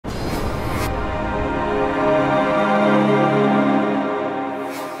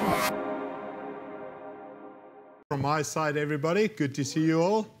from my side, everybody. Good to see you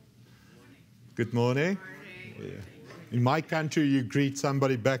all. Good morning. Yeah. In my country, you greet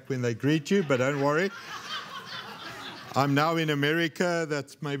somebody back when they greet you, but don't worry. I'm now in America.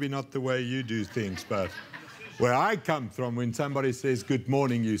 That's maybe not the way you do things, but where I come from, when somebody says good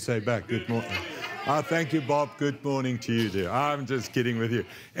morning, you say back good morning. Oh, thank you, Bob. Good morning to you, dear. I'm just kidding with you.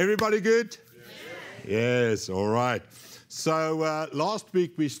 Everybody good? Yes, all right. So last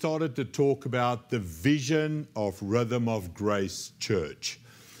week we started to talk about the vision of Rhythm of Grace Church.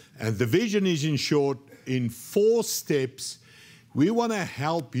 And the vision is, in short, in 4 steps. We want to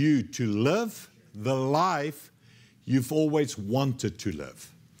help you to live the life you've always wanted to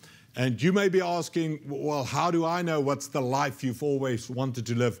live. And you may be asking, well, how do I know what's the life you've always wanted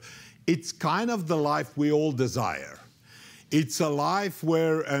to live? It's kind of the life we all desire. It's a life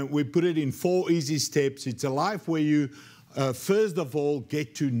where, we put it in 4 easy steps. It's a life where you, first of all,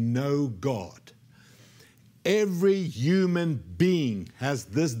 get to know God. Every human being has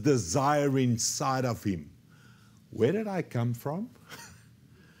this desire inside of him. Where did I come from?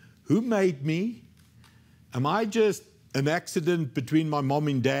 Who made me? Am I just an accident between my mom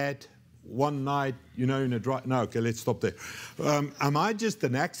and dad one night, you know, in a dry... No, okay, let's stop there. Am I just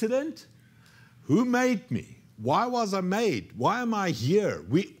an accident? Who made me? Why was I made? Why am I here?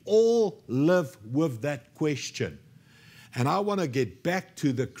 We all live with that question. And I want to get back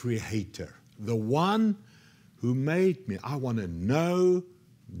to the Creator, the one who made me. I want to know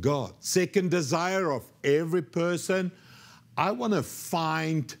God. Second desire of every person, I want to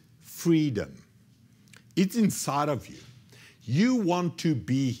find freedom. It's inside of you. You want to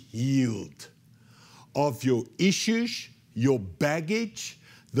be healed of your issues, your baggage,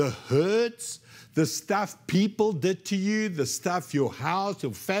 the hurts, the stuff people did to you, the stuff your house,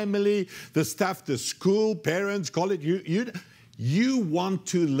 your family, the stuff the school, parents, college. You want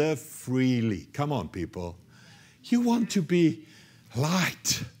to live freely. Come on, people. You want to be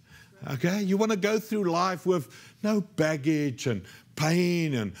light, okay? You want to go through life with no baggage and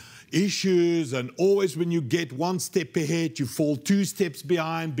pain and issues, and always when you get 1 step ahead, you fall 2 steps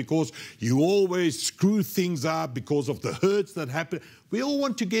behind because you always screw things up because of the hurts that happen. We all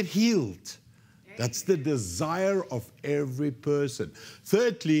want to get healed. That's the desire of every person.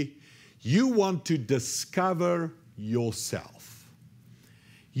 Thirdly, you want to discover yourself.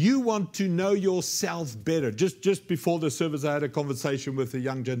 You want to know yourself better. Just before the service, I had a conversation with a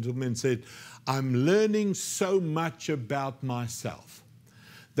young gentleman and said, I'm learning so much about myself.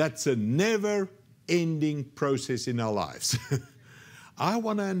 That's a never-ending process in our lives. I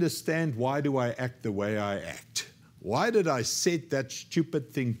want to understand, why do I act the way I act? Why did I say that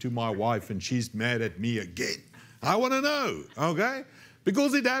stupid thing to my wife and she's mad at me again? I want to know, okay?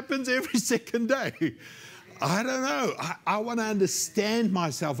 Because it happens every second day. I don't know. I want to understand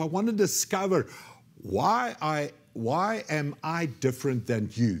myself. I want to discover why am I different than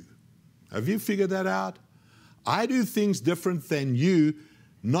you? Have you figured that out? I do things different than you.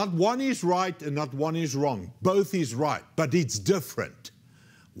 Not one is right and not one is wrong. Both is right, but it's different.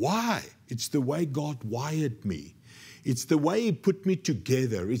 Why? It's the way God wired me. It's the way He put me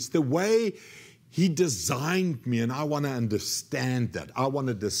together. It's the way He designed me, and I want to understand that. I want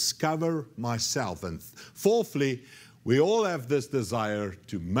to discover myself. And fourthly, we all have this desire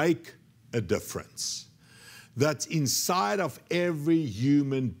to make a difference. That's inside of every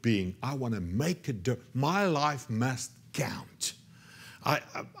human being. I want to make a difference. My life must count.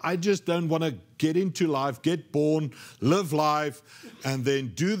 I just don't want to get into life, get born, live life, and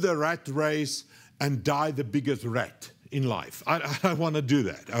then do the rat race and die the biggest rat in life. I don't want to do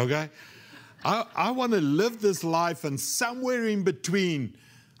that, okay? I want to live this life, and somewhere in between,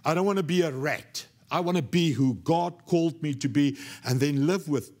 I don't want to be a rat. I want to be who God called me to be, and then live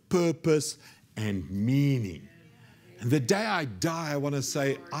with purpose and meaning. And the day I die, I want to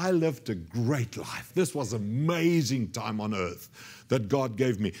say, I lived a great life. This was an amazing time on earth that God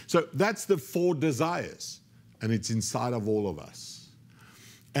gave me. So that's the 4 desires, and it's inside of all of us.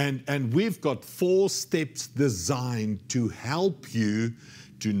 And we've got 4 steps designed to help you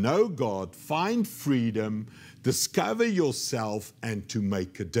to know God, find freedom, discover yourself, and to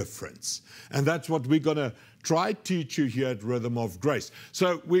make a difference. And that's what we're going to try to teach you here at Rhythm of Grace.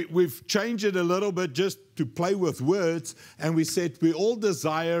 So we've changed it a little bit just to play with words, and we said we all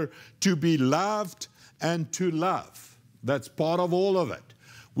desire to be loved and to love. That's part of all of it.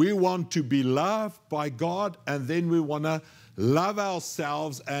 We want to be loved by God, and then we want to love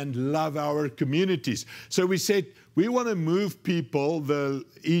ourselves and love our communities. So we said we want to move people.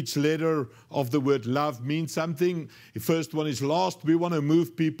 Each letter of the word love means something. The first one is lost. We want to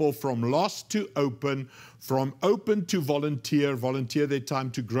move people from lost to open, from open to volunteer their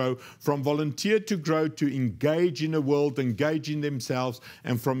time to grow, from volunteer to grow to engage in the world, engage in themselves,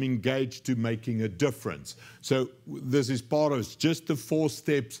 and from engage to making a difference. So this is part of just the 4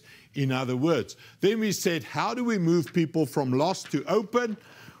 steps, in other words. Then we said, how do we move people from lost to open?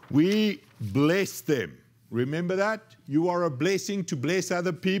 We bless them. Remember that? You are a blessing to bless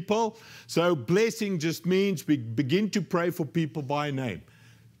other people. So blessing just means we begin to pray for people by name.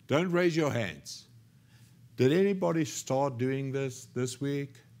 Don't raise your hands. Did anybody start doing this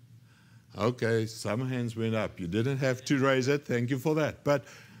week? Okay, some hands went up. You didn't have to raise it. Thank you for that. But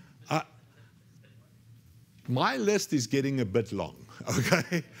my list is getting a bit long,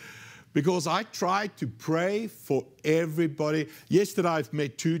 okay? Because I try to pray for everybody. Yesterday I've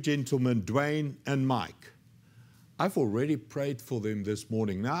met 2 gentlemen, Dwayne and Mike. I've already prayed for them this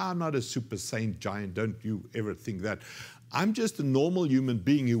morning. Now, I'm not a super saint giant. Don't you ever think that. I'm just a normal human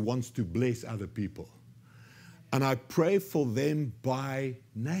being who wants to bless other people. And I pray for them by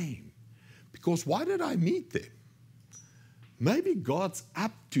name. Because why did I meet them? Maybe God's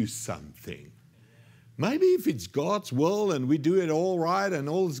up to something. Maybe if it's God's will and we do it all right and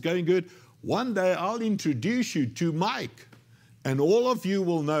all is going good, one day I'll introduce you to Mike. And all of you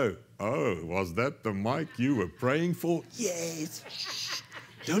will know, oh, was that the Mike you were praying for? Yes. Shh.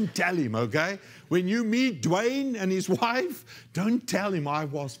 Don't tell him, okay? When you meet Dwayne and his wife, don't tell him I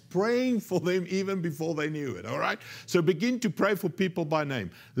was praying for them even before they knew it, all right? So begin to pray for people by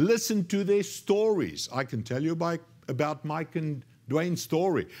name. Listen to their stories. I can tell you about Mike and Dwayne's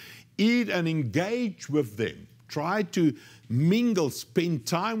story. Eat and engage with them. Try to mingle, spend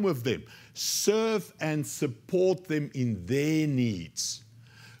time with them. Serve and support them in their needs.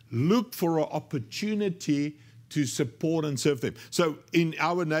 Look for an opportunity to support and serve them. So in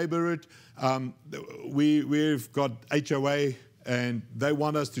our neighborhood, we've got HOA, and they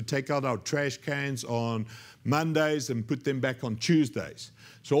want us to take out our trash cans on Mondays and put them back on Tuesdays.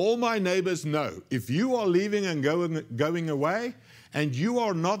 So all my neighbors know, if you are leaving and going away, and you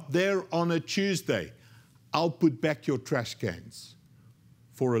are not there on a Tuesday, I'll put back your trash cans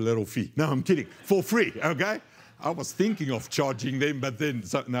for a little fee. No, I'm kidding. For free, okay? I was thinking of charging them, but then,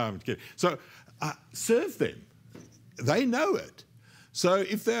 no, I'm kidding. So serve them. They know it. So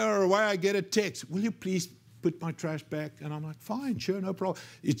if they are away, I get a text, will you please put my trash back? And I'm like, fine, sure, no problem.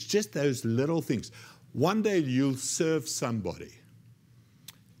 It's just those little things. One day you'll serve somebody,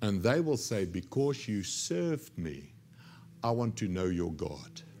 and they will say, because you served me, I want to know your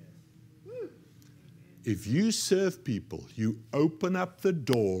God. If you serve people, you open up the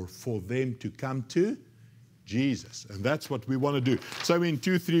door for them to come to Jesus. And that's what we want to do. So in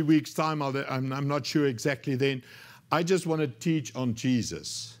 2-3 weeks' time, I'm not sure exactly then, I just want to teach on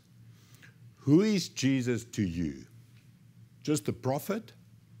Jesus. Who is Jesus to you? Just a prophet?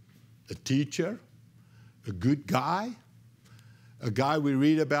 A teacher? A good guy? A guy we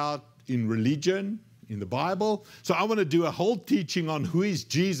read about in religion? In the Bible? So I want to do a whole teaching on who is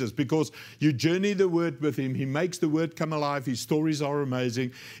Jesus, because you journey the Word with Him. He makes the Word come alive. His stories are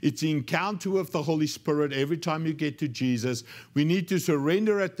amazing. It's an encounter with the Holy Spirit every time you get to Jesus. We need to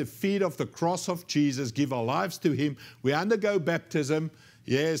surrender at the feet of the cross of Jesus, give our lives to Him. We undergo baptism.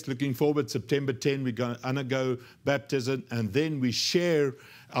 Yes, looking forward, September 10, we're going to undergo baptism, and then we share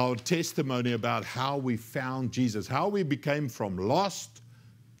our testimony about how we found Jesus, how we became from lost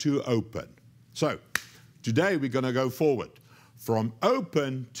to open. So, today we're going to go forward from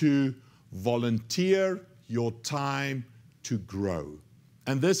open to volunteer your time to grow.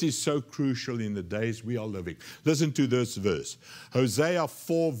 And this is so crucial in the days we are living. Listen to this verse. Hosea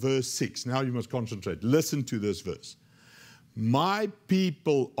 4 verse 6. Now you must concentrate. Listen to this verse. My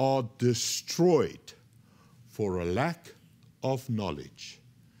people are destroyed for a lack of knowledge.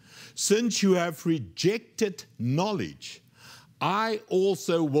 Since you have rejected knowledge, I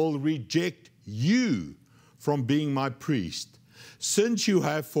also will reject you from being my priest. Since you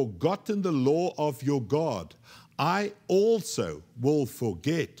have forgotten the law of your God, I also will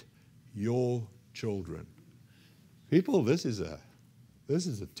forget your children. People, this is a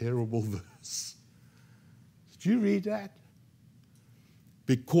terrible verse. Did you read that?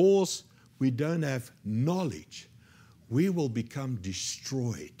 Because we don't have knowledge, we will become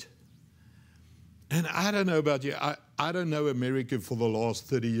destroyed. And I don't know about you. I don't know America for the last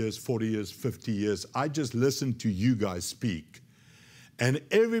 30 years, 40 years, 50 years. I just listen to you guys speak. And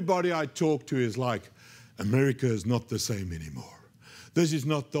everybody I talk to is like, America is not the same anymore. This is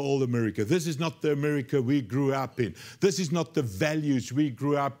not the old America. This is not the America we grew up in. This is not the values we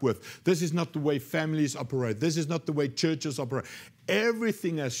grew up with. This is not the way families operate. This is not the way churches operate.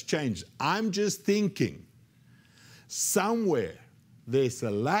 Everything has changed. I'm just thinking, somewhere there's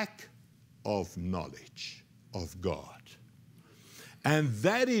a lack of knowledge of God. And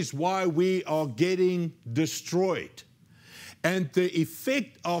that is why we are getting destroyed. And the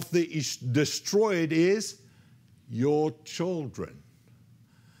effect of the destroyed is your children.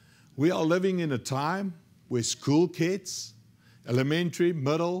 We are living in a time where school kids, elementary,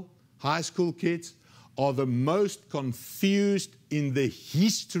 middle, high school kids, are the most confused in the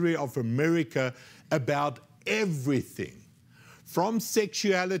history of America about everything. From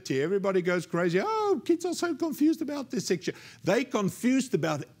sexuality, everybody goes crazy. Oh, kids are so confused about their sexuality. They're confused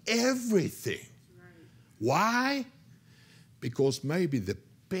about everything. Right. Why? Because maybe the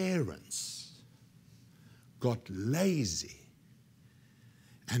parents got lazy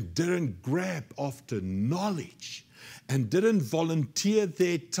and didn't grab after knowledge and didn't volunteer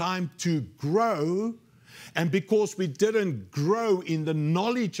their time to grow. And because we didn't grow in the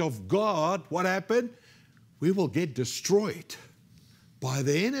knowledge of God, what happened? We will get destroyed by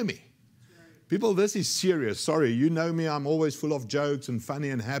the enemy. People, this is serious. Sorry, you know me, I'm always full of jokes and funny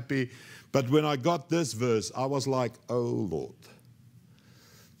and happy. But when I got this verse, I was like, oh Lord,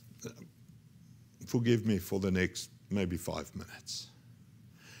 forgive me for the next maybe 5 minutes.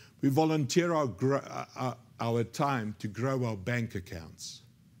 We volunteer our time to grow our bank accounts,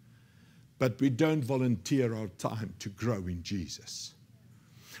 but we don't volunteer our time to grow in Jesus.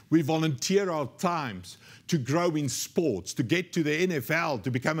 We volunteer our times to grow in sports, to get to the NFL, to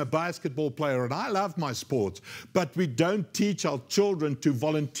become a basketball player. And I love my sports, but we don't teach our children to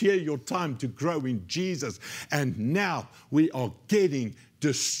volunteer your time to grow in Jesus. And now we are getting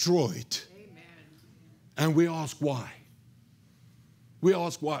destroyed. Amen. And we ask why. We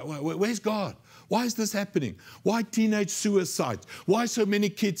ask why. Where's God? Why is this happening? Why teenage suicide? Why so many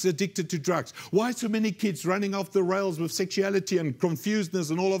kids addicted to drugs? Why so many kids running off the rails with sexuality and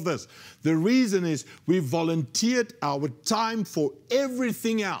confusedness and all of this? The reason is we volunteered our time for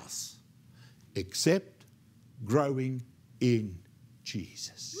everything else except growing in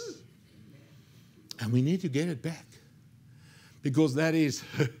Jesus. And we need to get it back, because that is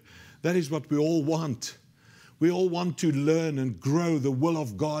what we all want. We all want to learn and grow the will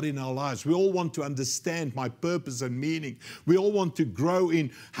of God in our lives. We all want to understand my purpose and meaning. We all want to grow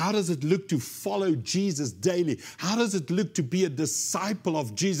in how does it look to follow Jesus daily? How does it look to be a disciple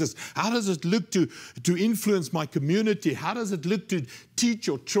of Jesus? How does it look to influence my community? How does it look to teach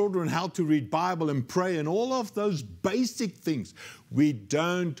your children how to read Bible and pray and all of those basic things? We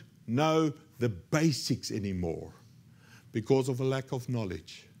don't know the basics anymore because of a lack of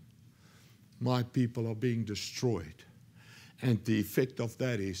knowledge. My people are being destroyed. And the effect of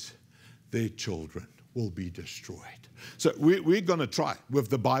that is their children will be destroyed. So we're going to try with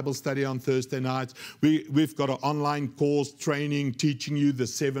the Bible study on Thursday nights. We've got an online course training, teaching you the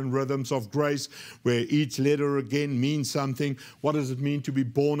 7 rhythms of grace, where each letter again means something. What does it mean to be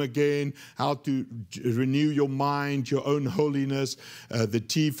born again? How to renew your mind, your own holiness, the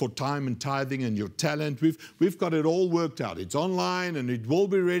T for time and tithing, and your talent. We've got it all worked out. It's online and it will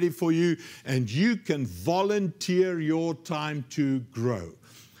be ready for you, and you can volunteer your time to grow.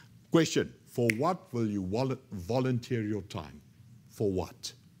 Question. For what will you volunteer your time? For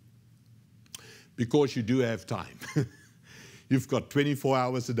what? Because you do have time. You've got 24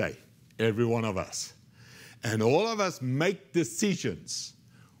 hours a day, every one of us. And all of us make decisions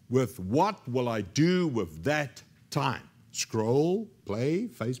with what will I do with that time? Scroll, play,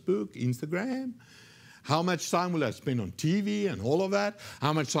 Facebook, Instagram. How much time will I spend on TV and all of that?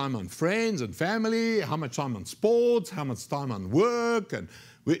 How much time on friends and family? How much time on sports? How much time on work? And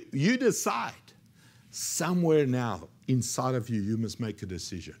you decide. Somewhere now inside of you, you must make a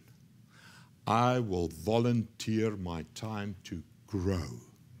decision. I will volunteer my time to grow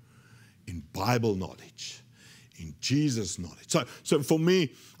in Bible knowledge, in Jesus knowledge. So for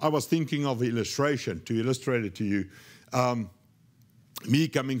me, I was thinking of an illustration to illustrate it to you. Me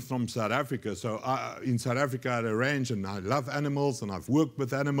coming from South Africa, so in South Africa I had a ranch, and I love animals, and I've worked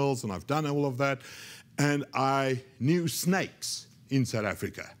with animals, and I've done all of that, and I knew snakes in South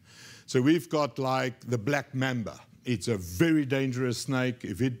Africa. So we've got like the black mamba. It's a very dangerous snake.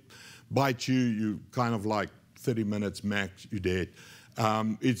 If it bites you, you kind of like 30 minutes max, you're dead.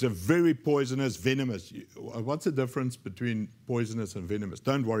 It's a very poisonous, venomous. What's the difference between poisonous and venomous?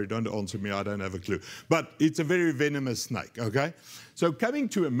 Don't worry, don't answer me, I don't have a clue. But it's a very venomous snake, okay? So coming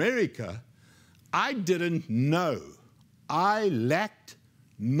to America, I didn't know. I lacked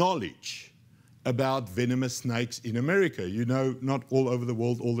knowledge about venomous snakes in America. You know, not all over the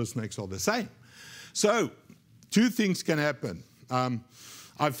world, all the snakes are the same. So, two things can happen.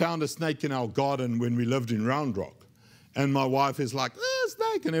 I found a snake in our garden when we lived in Round Rock. And my wife is like, oh,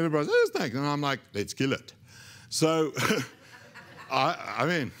 snake. And everybody's, oh, snake. And I'm like, let's kill it. So, I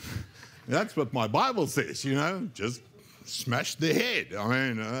mean, that's what my Bible says, you know, just smash the head. I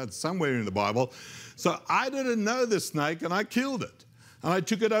mean, it's somewhere in the Bible. So I didn't know the snake, and I killed it. And I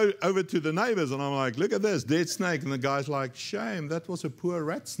took it over to the neighbors, and I'm like, look at this, dead snake. And the guy's like, shame, that was a poor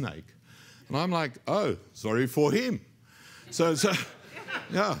rat snake. And I'm like, oh, sorry for him. So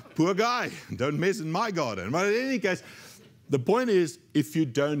yeah, poor guy. Don't mess in my garden. But in any case, the point is, if you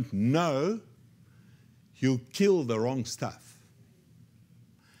don't know, you'll kill the wrong stuff.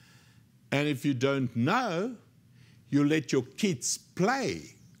 And if you don't know, you let your kids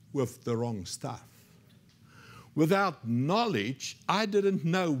play with the wrong stuff. Without knowledge, I didn't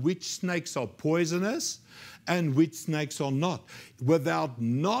know which snakes are poisonous and which snakes are not. Without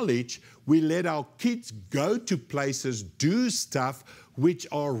knowledge, we let our kids go to places, do stuff which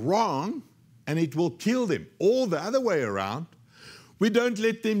are wrong, and it will kill them. Or the other way around, we don't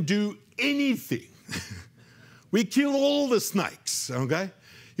let them do anything. We kill all the snakes, okay?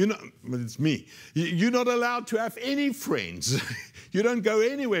 You know, it's me. You're not allowed to have any friends. You don't go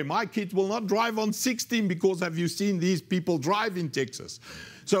anywhere. My kids will not drive on 16 because have you seen these people drive in Texas?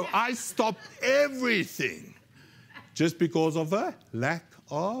 So I stopped everything just because of a lack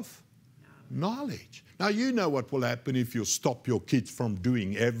of knowledge. Now, you know what will happen if you stop your kids from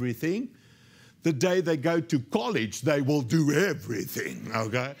doing everything. The day they go to college, they will do everything,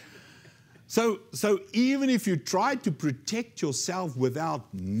 okay? So even if you try to protect yourself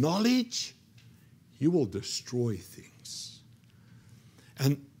without knowledge, you will destroy things.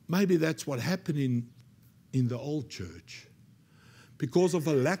 And maybe that's what happened in the old church. Because of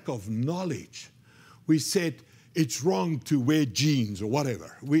a lack of knowledge, we said it's wrong to wear jeans or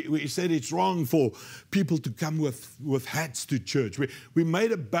whatever. We said it's wrong for people to come with hats to church. We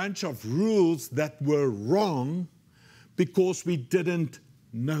made a bunch of rules that were wrong because we didn't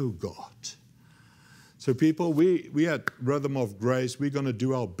know God. So people, we at Rhythm of Grace, we're going to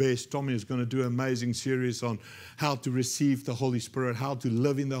do our best. Tommy is going to do an amazing series on how to receive the Holy Spirit, how to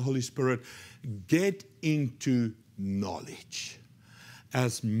live in the Holy Spirit. Get into knowledge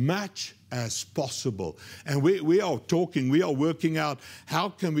as much as possible. And we are working out how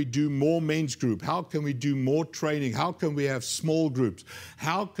can we do more men's group? How can we do more training? How can we have small groups?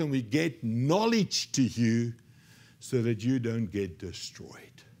 How can we get knowledge to you so that you don't get destroyed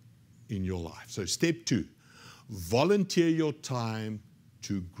in your life? So step 2, volunteer your time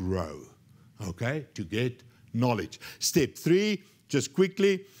to grow, okay, to get knowledge. Step 3, just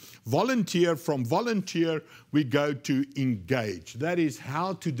quickly, volunteer. From volunteer, we go to engage. That is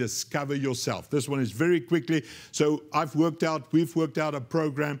how to discover yourself. This one is very quickly. So we've worked out a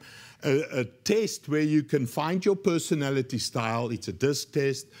program, a test where you can find your personality style. It's a DISC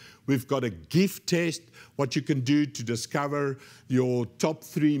test. We've got a gift test, what you can do to discover your top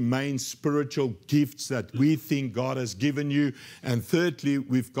 3 main spiritual gifts that we think God has given you. And thirdly,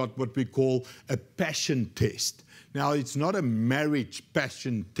 we've got what we call a passion test. Now, it's not a marriage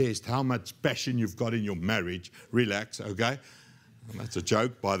passion test, how much passion you've got in your marriage. Relax, okay? That's a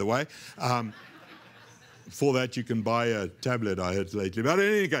joke, by the way. For that, you can buy a tablet, I heard lately. But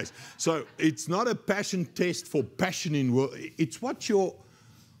in any case, so it's not a passion test for passion in work. It's what's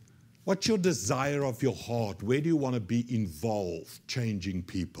your desire of your heart? Where do you want to be involved changing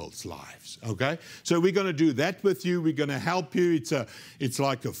people's lives? Okay? So we're going to do that with you. We're going to help you. It's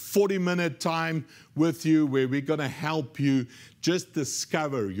like a 40-minute time with you where we're going to help you just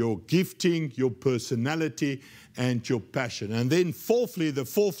discover your gifting, your personality, and your passion. And then fourthly, the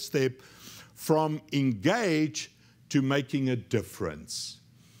 4th step, from engage to making a difference.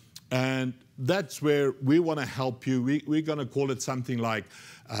 And that's where we want to help you. We're going to call it something like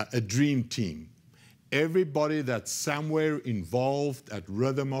a dream team. Everybody that's somewhere involved at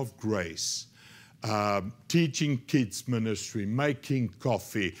Rhythm of Grace, teaching kids ministry, making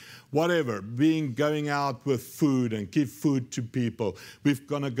coffee, whatever, going out with food and give food to people. We're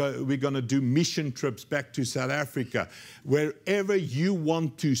going to do mission trips back to South Africa. Wherever you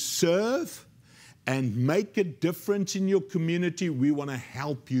want to serve and make a difference in your community, we want to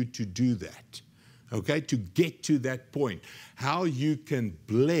help you to do that, okay, to get to that point, how you can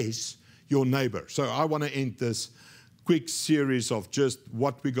bless your neighbor. So I want to end this quick series of just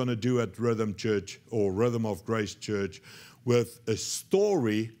what we're going to do at Rhythm Church or Rhythm of Grace Church with a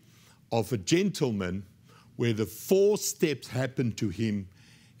story of a gentleman where the 4 steps happened to him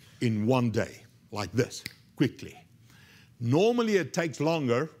in one day, like this, quickly. Normally it takes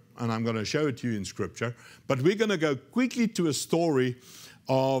longer. and I'm going to show it to you in Scripture. But we're going to go quickly to a story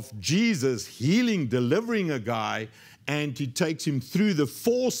of Jesus healing, delivering a guy, and he takes him through the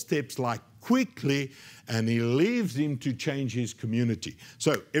 4 steps like quickly, and he leaves him to change his community.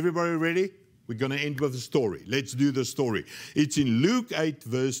 So, everybody ready? We're going to end with a story. Let's do the story. It's in Luke 8,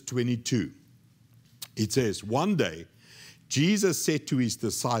 verse 22. It says, one day, Jesus said to his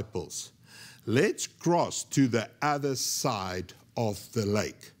disciples, let's cross to the other side of the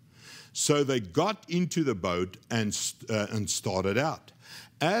lake. So they got into the boat and started out.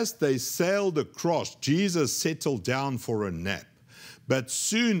 As they sailed across, Jesus settled down for a nap. But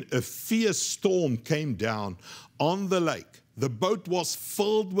soon a fierce storm came down on the lake. The boat was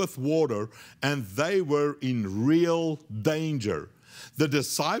filled with water, and they were in real danger. The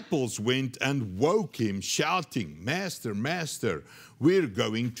disciples went and woke him, shouting, Master, Master, we're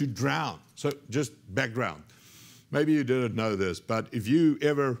going to drown. So just background. Maybe you didn't know this, but if you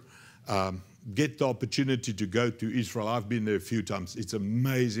ever get the opportunity to go to Israel, I've been there a few times. It's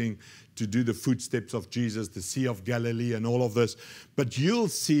amazing to do the footsteps of Jesus, the Sea of Galilee and all of this. But you'll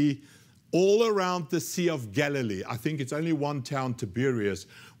see all around the Sea of Galilee, I think it's only one town, Tiberias,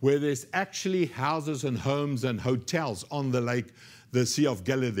 where there's actually houses and homes and hotels on the lake, the Sea of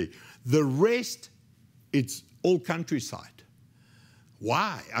Galilee. The rest, it's all countryside.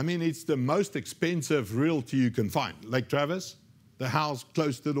 Why? I mean, it's the most expensive realty you can find. Lake Travis, the house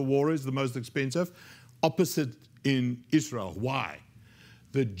close to the water is the most expensive. Opposite in Israel. Why?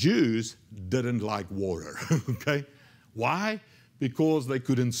 The Jews didn't like water, okay? Why? Because they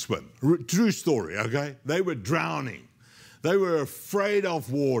couldn't swim. True story, okay? They were drowning. They were afraid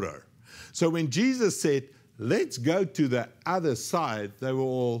of water. So when Jesus said, let's go to the other side, they were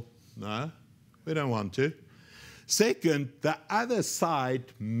all, no, we don't want to. Second, the other side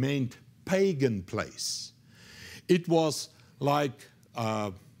meant pagan place. It was like,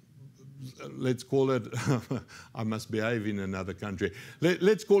 let's call it, I must behave in another country.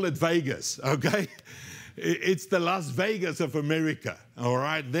 Let's call it Vegas, okay? It's the Las Vegas of America, all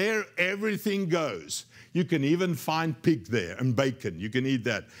right? There, everything goes. You can even find pig there and bacon. You can eat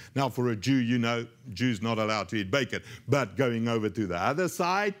that. Now, for a Jew, you know, Jews not allowed to eat bacon. But going over to the other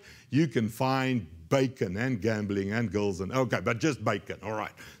side, you can find bacon and gambling and girls and, okay, but just bacon, all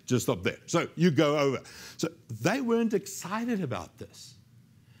right, just stop there. So you go over. So they weren't excited about this.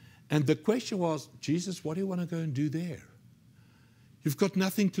 And the question was, Jesus, what do you want to go and do there? You've got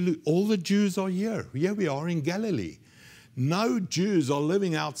nothing to lose. All the Jews are here. Here we are in Galilee. No Jews are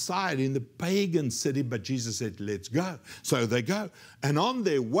living outside in the pagan city, but Jesus said, let's go. So they go. And on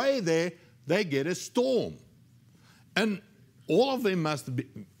their way there, they get a storm. And all of them must be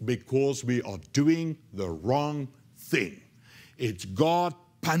because we are doing the wrong thing. It's God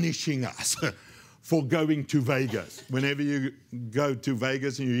punishing us for going to Vegas. Whenever you go to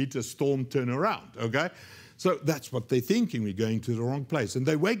Vegas and you hit a storm, turn around, okay? So that's what they're thinking. We're going to the wrong place. And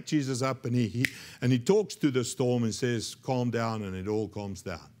they wake Jesus up, and he talks to the storm and says, calm down, and it all calms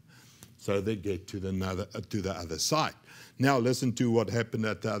down. So they get to the other side. Now listen to what happened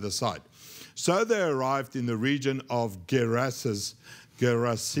at the other side. So they arrived in the region of Gerasenes,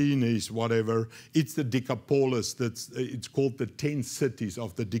 whatever. It's the Decapolis. It's called the 10 cities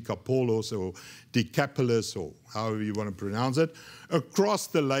of the Decapolis or Decapolis, or however you want to pronounce it, across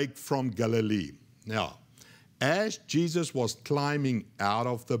the lake from Galilee. Now, as Jesus was climbing out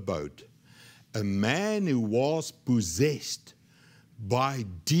of the boat, a man who was possessed by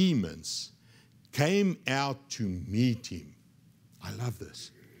demons came out to meet him. I love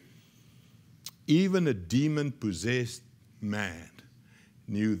this. Even a demon-possessed man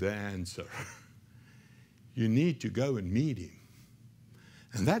knew the answer. You need to go and meet him.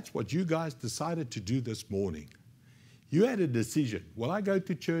 And that's what you guys decided to do this morning. You had a decision. Will I go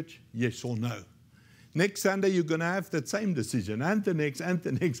to church? Yes or no? Next Sunday, you're going to have that same decision, and the next, and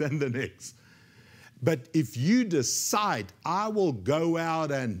the next, and the next. But if you decide, I will go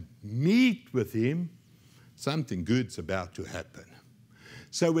out and meet with him, something good's about to happen.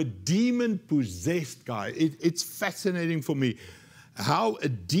 So a demon-possessed guy, it's fascinating for me how a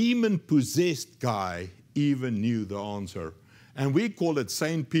demon-possessed guy even knew the answer. And we call it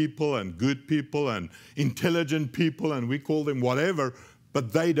sane people and good people and intelligent people, and we call them whatever,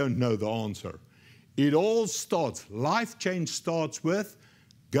 but they don't know the answer. It all starts, life change starts with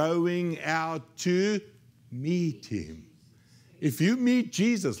going out to meet him. If you meet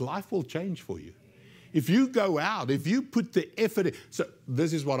Jesus, life will change for you. If you go out, if you put the effort in. So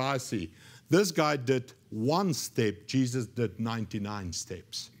this is what I see. This guy did one step, Jesus did 99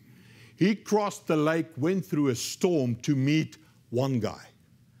 steps. He crossed the lake, went through a storm to meet one guy.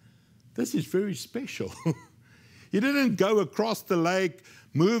 This is very special. He didn't go across the lake,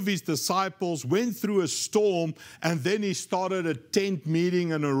 move his disciples, went through a storm, and then he started a tent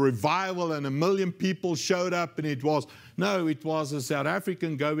meeting and a revival, and 1 million people showed up, and it was a South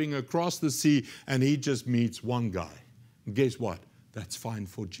African going across the sea, and he just meets one guy. And guess what? That's fine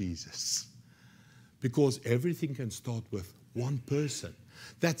for Jesus. Because everything can start with one person.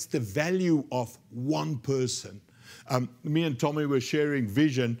 That's the value of one person. Me and Tommy were sharing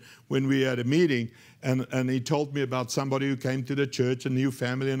vision when we had a meeting, and he told me about somebody who came to the church, a new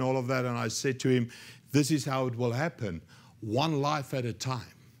family and all of that, and I said to him, this is how it will happen, one life at a time.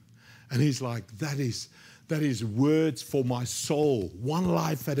 And he's like, that is words for my soul, one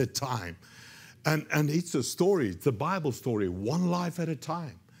life at a time. And it's a story, it's a Bible story, one life at a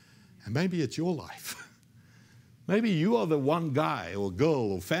time. And maybe it's your life. Maybe you are the one guy or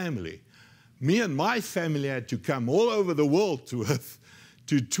girl or family. Me and my family had to come all over the world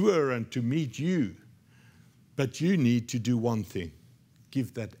to tour and to meet you. But you need to do one thing.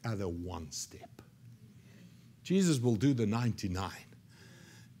 Give that other one step. Jesus will do the 99.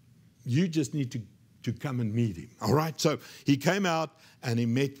 You just need to come and meet him. All right? So he came out and he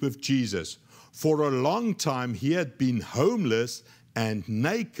met with Jesus. For a long time he had been homeless and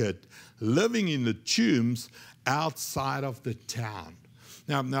naked, living in the tombs outside of the town.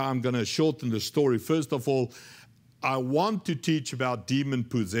 Now I'm going to shorten the story. First of all, I want to teach about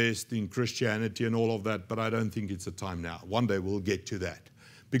demon-possessed in Christianity and all of that, but I don't think it's the time now. One day we'll get to that,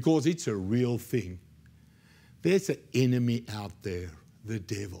 because it's a real thing. There's an enemy out there, the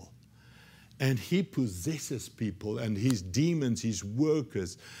devil. And he possesses people, and his demons, his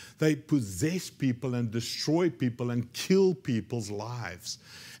workers, they possess people and destroy people and kill people's lives.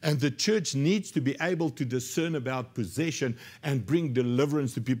 And the church needs to be able to discern about possession and bring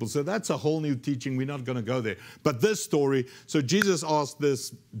deliverance to people. So that's a whole new teaching. We're not going to go there. But this story, so Jesus asked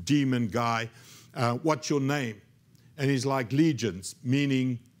this demon guy, what's your name? And he's like, legions,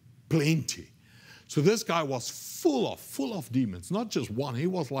 meaning plenty. So this guy was full of demons, not just one. He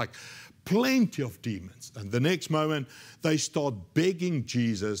was like plenty of demons. And the next moment, they start begging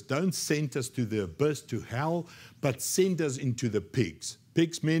Jesus, don't send us to the abyss, to hell, but send us into the pigs.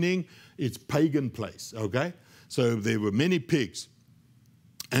 Pigs meaning it's pagan place, okay? So there were many pigs.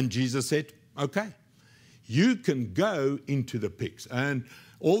 And Jesus said, okay, you can go into the pigs. And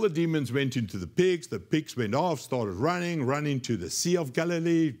all the demons went into the pigs went off, started running into the Sea of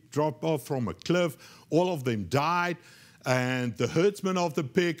Galilee, dropped off from a cliff. All of them died. And the herdsman of the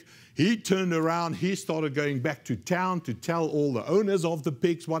pig, he turned around, he started going back to town to tell all the owners of the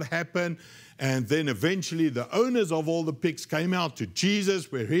pigs what happened. And then eventually the owners of all the pigs came out to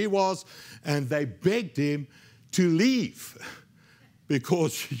Jesus where he was, and they begged him to leave.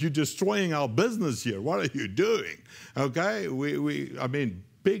 Because you're destroying our business here. What are you doing? Okay, I mean,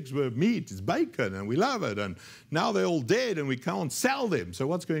 pigs were meat, it's bacon, and we love it. And now they're all dead, and we can't sell them. So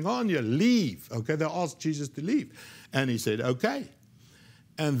what's going on here? Leave. Okay, they asked Jesus to leave. And he said, okay.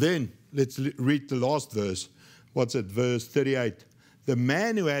 And then, let's read the last verse. What's it? Verse 38. The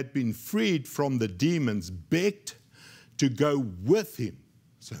man who had been freed from the demons begged to go with him.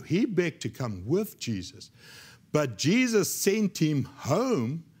 So he begged to come with Jesus. But Jesus sent him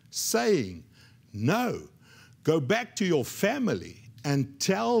home, saying, no, go back to your family and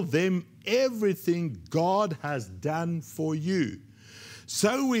tell them everything God has done for you.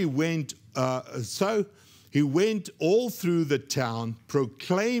 So he went all through the town,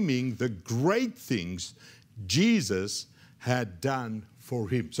 proclaiming the great things Jesus had done for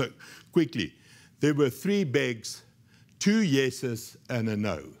him. So quickly, there were 3 begs, 2 yeses, and a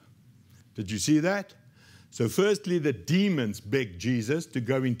no. Did you see that? So firstly, the demons begged Jesus to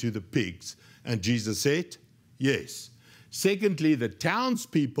go into the pigs, and Jesus said, yes. Secondly, the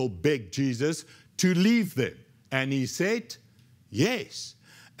townspeople begged Jesus to leave them, and he said, yes.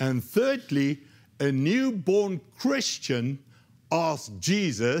 And thirdly, a newborn Christian asked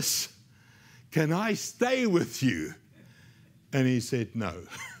Jesus, can I stay with you? And he said, no.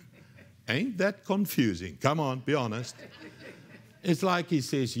 Ain't that confusing? Come on, be honest. It's like he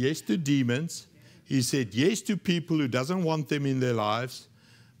says yes to demons. He said yes to people who doesn't want them in their lives.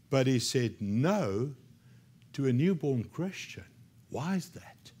 But he said no to a newborn Christian. Why is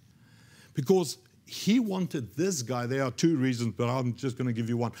that? Because he wanted this guy, there are 2 reasons, but I'm just going to give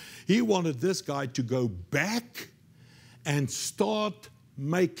you one. He wanted this guy to go back and start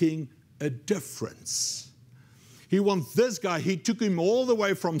making a difference. He wants this guy, he took him all the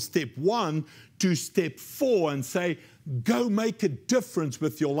way from step 1 to step 4 and say, go make a difference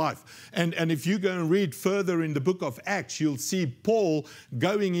with your life. And if you go and read further in the book of Acts, you'll see Paul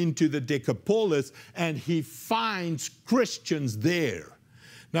going into the Decapolis, and he finds Christians there.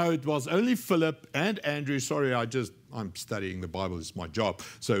 No, it was only Philip and Andrew. Sorry, I'm studying the Bible. It's my job.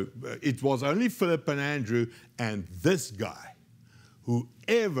 So it was only Philip and Andrew and this guy who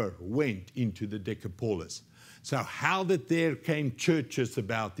ever went into the Decapolis. So how that there came churches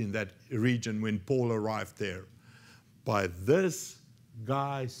about in that region when Paul arrived there? By this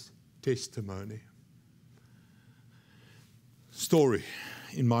guy's testimony. Story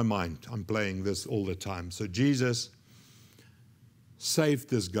in my mind. I'm playing this all the time. So Jesus saved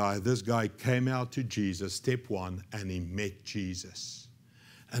this guy. This guy came out to Jesus, step one, and he met Jesus.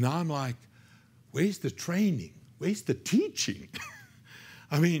 And I'm like, where's the training? Where's the teaching?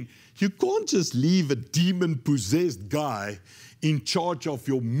 I mean, you can't just leave a demon-possessed guy in charge of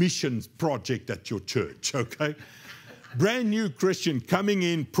your missions project at your church, okay? Brand new Christian coming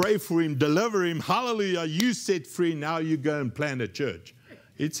in, pray for him, deliver him, hallelujah, you set free, now you go and plant a church.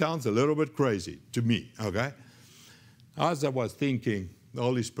 It sounds a little bit crazy to me, okay? As I was thinking, the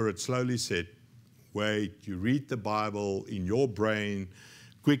Holy Spirit slowly said, wait, you read the Bible in your brain,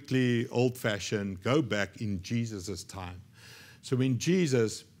 quickly, old-fashioned, go back in Jesus' time. So when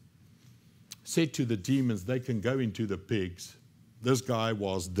Jesus said to the demons, they can go into the pigs, this guy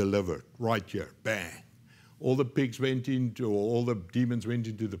was delivered right here, bang. All the pigs went into, or all the demons went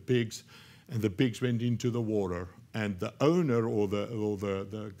into the pigs, and the pigs went into the water. And the owner or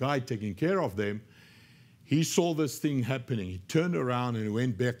the guy taking care of them, he saw this thing happening. He turned around and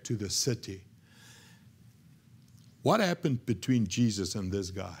went back to the city. What happened between Jesus and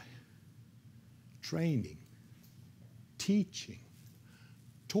this guy? Training, teaching,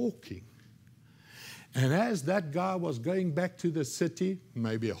 talking. And as that guy was going back to the city,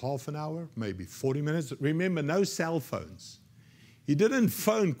 maybe a half an hour, maybe 40 minutes, remember, no cell phones. He didn't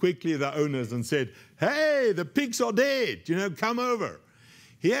phone quickly the owners and said, hey, the pigs are dead, come over.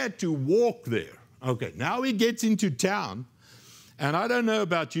 He had to walk there. Okay, now he gets into town, and I don't know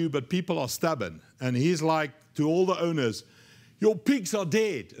about you, but people are stubborn. And he's like to all the owners, your pigs are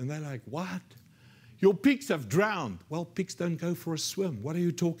dead. And they're like, what? Your pigs have drowned. Well, pigs don't go for a swim. What are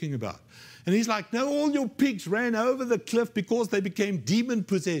you talking about? And he's like, no, all your pigs ran over the cliff because they became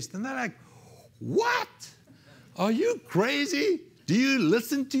demon-possessed. And they're like, what? Are you crazy? Do you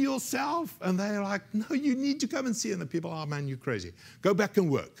listen to yourself? And they're like, no, you need to come and see. And the people, oh, man, you're crazy. Go back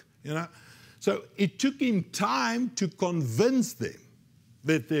and work, So it took him time to convince them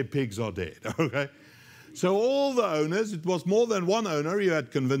that their pigs are dead, okay? So all the owners, it was more than one owner, you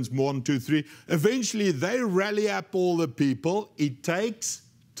had convinced 1, 2, 3. Eventually, they rally up all the people. It takes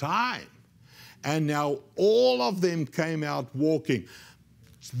time. And now all of them came out walking.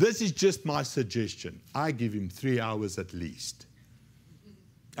 This is just my suggestion. I give him 3 hours at least.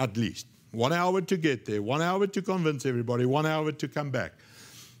 At least. 1 hour to get there, 1 hour to convince everybody, 1 hour to come back.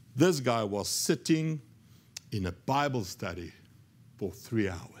 This guy was sitting in a Bible study for 3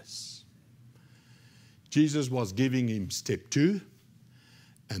 hours. Jesus was giving him step 2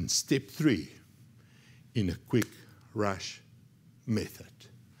 and step 3 in a quick rush method.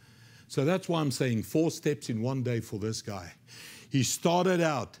 So that's why I'm saying 4 steps in one day for this guy. He started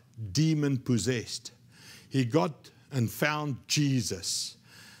out demon-possessed. He got and found Jesus.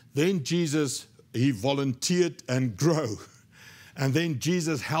 Then Jesus, he volunteered and grew. And then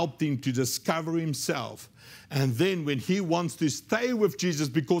Jesus helped him to discover himself. And then when he wants to stay with Jesus,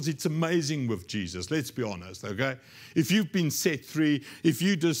 because it's amazing with Jesus, let's be honest, okay? If you've been set free, if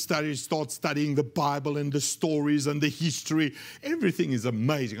you just start studying the Bible and the stories and the history, everything is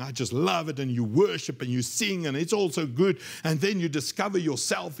amazing. I just love it, and you worship and you sing, and it's all so good. And then you discover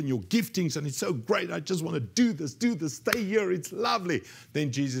yourself and your giftings, and it's so great. I just want to do this, stay here. It's lovely.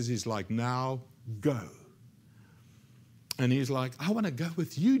 Then Jesus is like, now go. And he's like, I want to go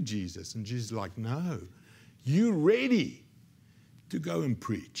with you, Jesus. And Jesus is like, no. You're ready to go and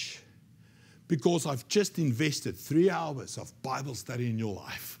preach because I've just invested 3 hours of Bible study in your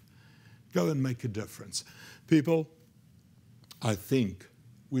life. Go and make a difference. People, I think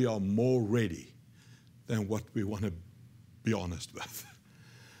we are more ready than what we want to be honest with.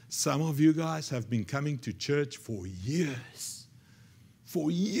 Some of you guys have been coming to church for years,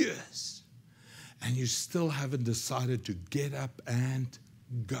 and you still haven't decided to get up and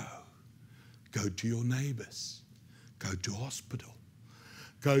go. Go to your neighbors. Go to hospital.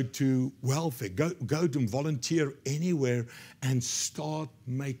 Go to welfare. Go to volunteer anywhere and start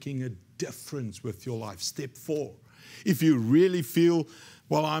making a difference with your life. Step 4. If you really feel,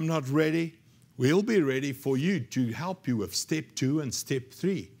 well, I'm not ready, we'll be ready for you to help you with step 2 and step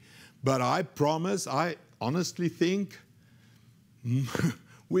 3. But I promise, I honestly think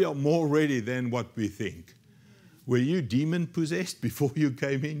we are more ready than what we think. Were you demon-possessed before you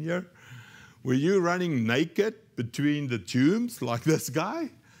came in here? Were you running naked between the tombs like this guy?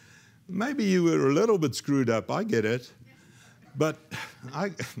 maybe you were a little bit screwed up. I get it. But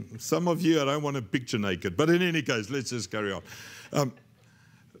some of you, I don't want to picture naked. But in any case, let's just carry on.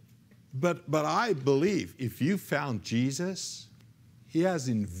 But I believe if you found Jesus, He has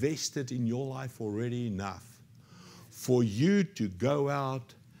invested in your life already enough for you to go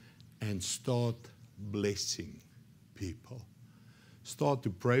out and start blessing people. Start to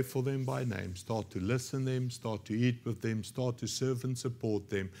pray for them by name. Start to listen to them. Start to eat with them. Start to serve and support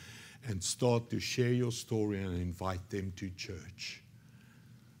them. And start to share your story and invite them to church.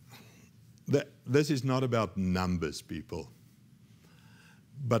 This is not about numbers, people.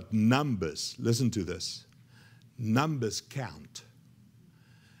 But numbers, listen to this. Numbers count.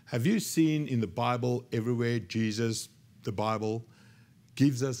 Have you seen in the Bible everywhere Jesus, the Bible,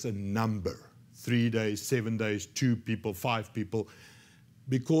 gives us a number? 3 days, 7 days, 2 people, 5 people.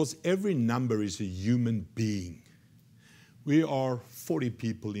 Because every number is a human being. We are 40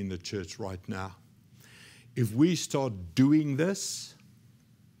 people in the church right now. If we start doing this,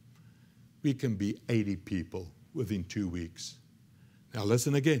 we can be 80 people within 2 weeks. Now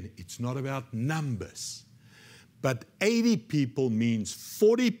listen again, it's not about numbers. But 80 people means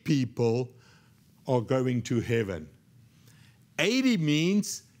 40 people are going to heaven. 80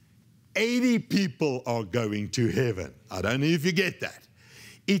 means 80 people are going to heaven. I don't know if you get that.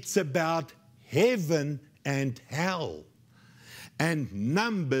 It's about heaven and hell. And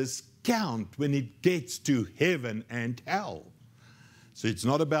numbers count when it gets to heaven and hell. So it's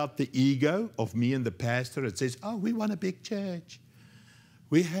not about the ego of me and the pastor. It says, oh, we want a big church.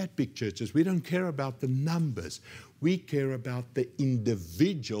 We had big churches. We don't care about the numbers. We care about the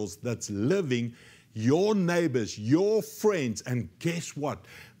individuals that's living, your neighbors, your friends. And guess what?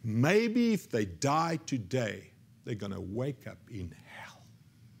 Maybe if they die today, they're going to wake up in hell.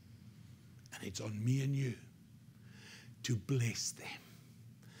 And it's on me and you to bless them.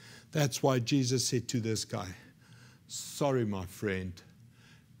 That's why Jesus said to this guy, sorry, my friend,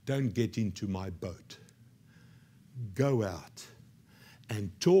 don't get into my boat. Go out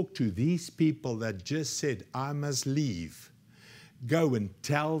and talk to these people that just said, I must leave. Go and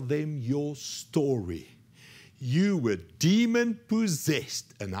tell them your story. You were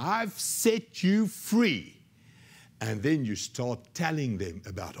demon-possessed, and I've set you free. And then you start telling them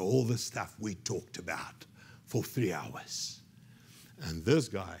about all the stuff we talked about for 3 hours. And this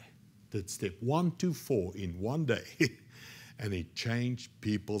guy did step 1 to 4 in one day, and it changed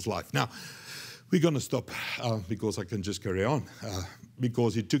people's life. Now, we're going to stop because I can just carry on.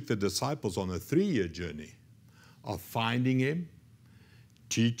 Because he took the disciples on a 3-year journey of finding him,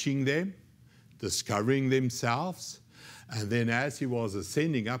 teaching them, discovering themselves, and then as he was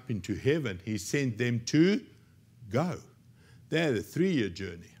ascending up into heaven, he sent them to go. They had a 3-year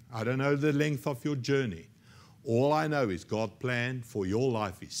journey. I don't know the length of your journey. All I know is God's plan for your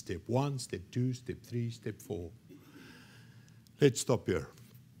life is step 1, step 2, step 3, step 4. Let's stop here.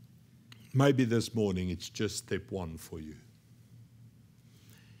 Maybe this morning it's just step 1 for you.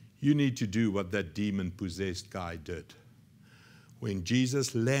 You need to do what that demon-possessed guy did. When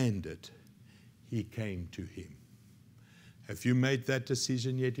Jesus landed, he came to him. Have you made that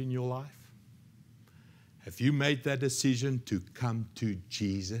decision yet in your life? Have you made that decision to come to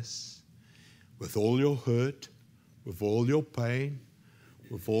Jesus with all your hurt, with all your pain,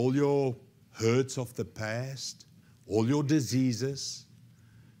 with all your hurts of the past, all your diseases?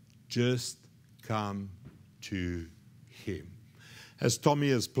 Just come to him. As Tommy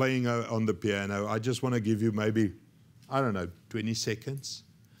is playing on the piano, I just want to give you maybe, 20 seconds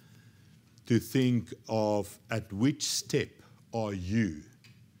to think of at which step are you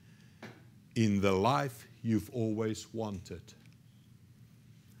in the life you've always wanted.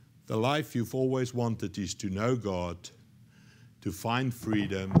 The life you've always wanted is to know God, to find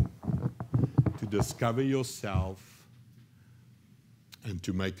freedom, to discover yourself, and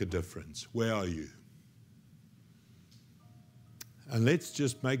to make a difference. Where are you? And let's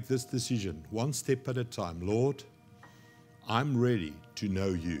just make this decision, one step at a time. Lord, I'm ready to know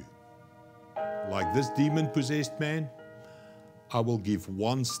you. Like this demon-possessed man, I will give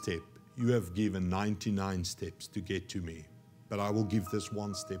one step. You have given 99 steps to get to me, but I will give this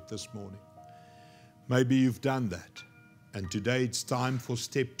one step this morning. Maybe you've done that, and today it's time for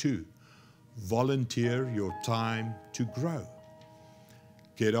step 2. Volunteer your time to grow.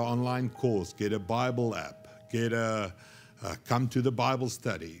 Get an online course, get a Bible app, come to the Bible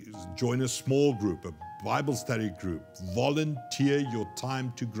study, join a small group, a Bible study group. Volunteer your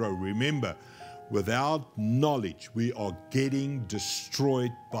time to grow. Remember, without knowledge, we are getting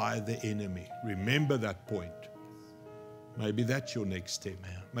destroyed by the enemy. Remember that point. Maybe that's your next step.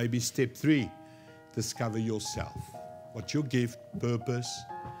 Maybe step 3, discover yourself. What's your gift, purpose?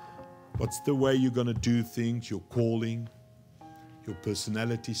 What's the way you're going to do things, your calling, your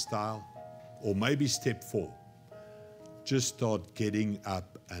personality style? Or maybe step 4, just start getting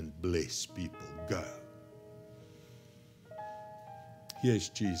up and bless people. Go. Here's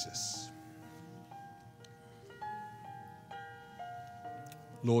Jesus.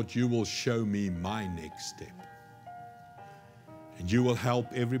 Lord, you will show me my next step. And you will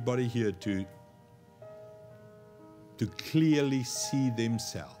help everybody here to clearly see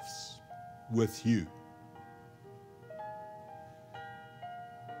themselves with you.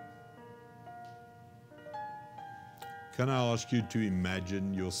 Can I ask you to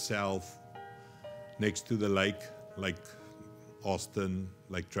imagine yourself next to the lake, Lake Austin,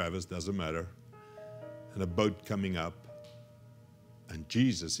 Lake Travis, doesn't matter, and a boat coming up, and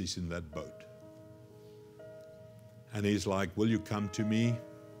Jesus is in that boat. And he's like, will you come to me?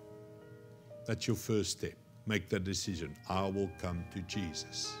 That's your first step. Make that decision. I will come to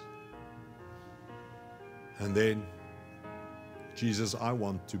Jesus. And then, Jesus, I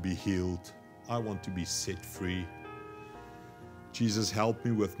want to be healed. I want to be set free. Jesus, help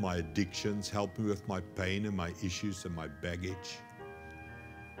me with my addictions. Help me with my pain and my issues and my baggage.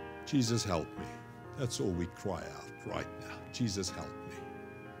 Jesus, help me. That's all we cry out right now. Jesus, help me.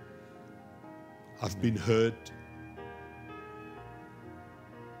 I've been hurt.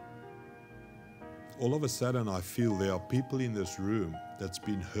 All of a sudden, I feel there are people in this room that's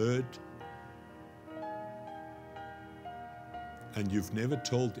been hurt, and you've never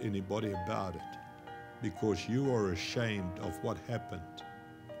told anybody about it because you are ashamed of what happened.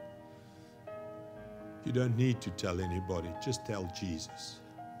 You don't need to tell anybody, just tell Jesus.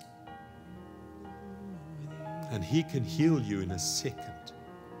 And He can heal you in a second.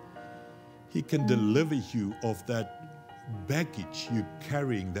 He can deliver you of that baggage you're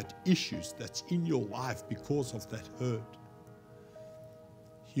carrying, that issues that's in your life because of that hurt.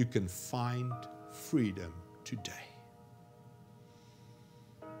 You can find freedom today.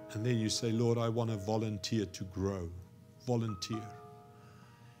 And then you say, Lord, I want to volunteer to grow. Volunteer.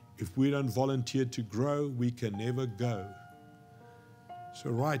 If we don't volunteer to grow, we can never go. So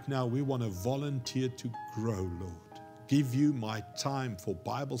right now, we want to volunteer to grow, Lord. Give you my time for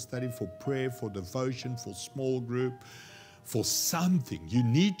Bible study, for prayer, for devotion, for small group, for something. You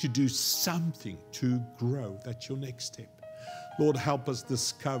need to do something to grow. That's your next step. Lord, help us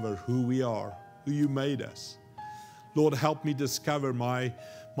discover who we are, who you made us. Lord, help me discover my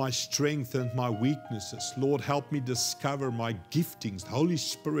strength and my weaknesses. Lord, help me discover my giftings, Holy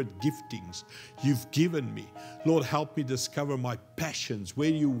Spirit giftings you've given me. Lord, help me discover my passions, where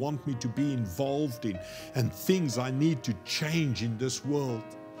you want me to be involved in, and things I need to change in this world.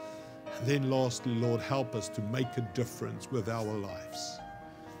 And then lastly, Lord, help us to make a difference with our lives.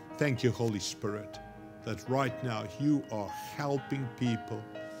 Thank you, Holy Spirit, that right now you are helping people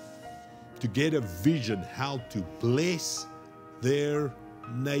to get a vision how to bless their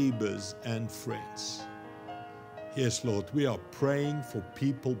neighbors and friends. Yes, Lord, we are praying for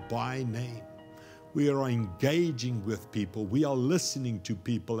people by name. We are engaging with people. We are listening to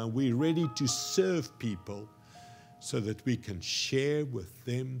people, and we're ready to serve people so that we can share with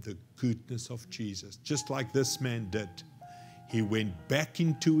them the goodness of Jesus. Just like this man did. He went back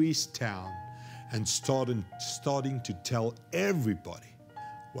into his town and starting to tell everybody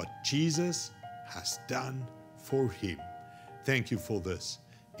what Jesus has done for him. Thank you for this.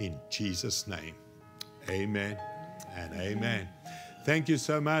 In Jesus' name, amen and amen. Thank you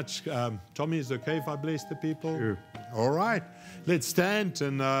so much. Tommy, is it okay if I bless the people? Sure. All right. Let's stand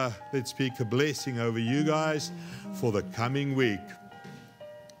and let's speak a blessing over you guys for the coming week.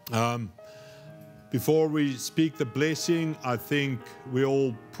 Before we speak the blessing, I think we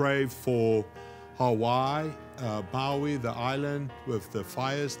all pray for Hawaii, Maui, the island with the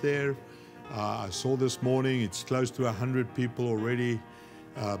fires there. I saw this morning, it's close to 100 people already,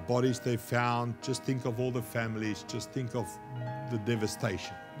 bodies they found. Just think of all the families, just think of the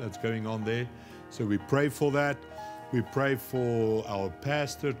devastation that's going on there. So we pray for that. We pray for our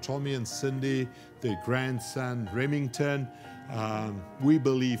pastor, Tommy and Cindy, their grandson, Remington. We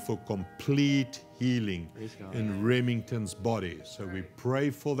believe for complete healing in Remington's body. So we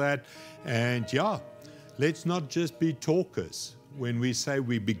pray for that. And yeah, let's not just be talkers. When we say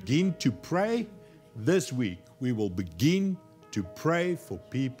we begin to pray, this week we will begin to pray for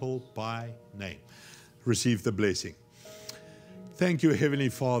people by name. Receive the blessing. Thank you, Heavenly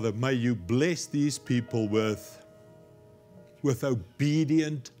Father. May you bless these people with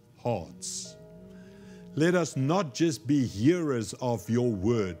obedient hearts. Let us not just be hearers of your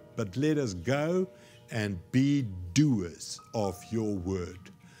word, but let us go and be doers of your word.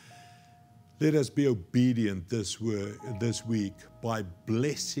 Let us be obedient this week by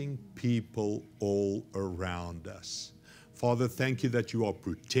blessing people all around us. Father, thank you that you are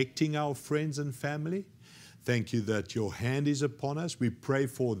protecting our friends and family. Thank you that your hand is upon us. We pray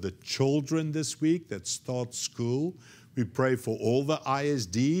for the children this week that start school. We pray for all the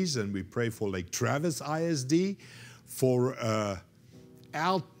ISDs, and we pray for Lake Travis ISD for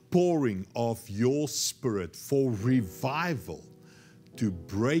outpouring of your Spirit, for revival to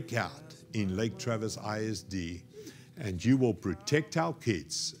break out in Lake Travis ISD. And you will protect our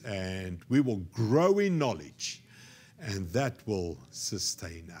kids, and we will grow in knowledge, and that will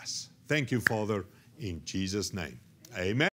sustain us. Thank you, Father, in Jesus' name. Amen.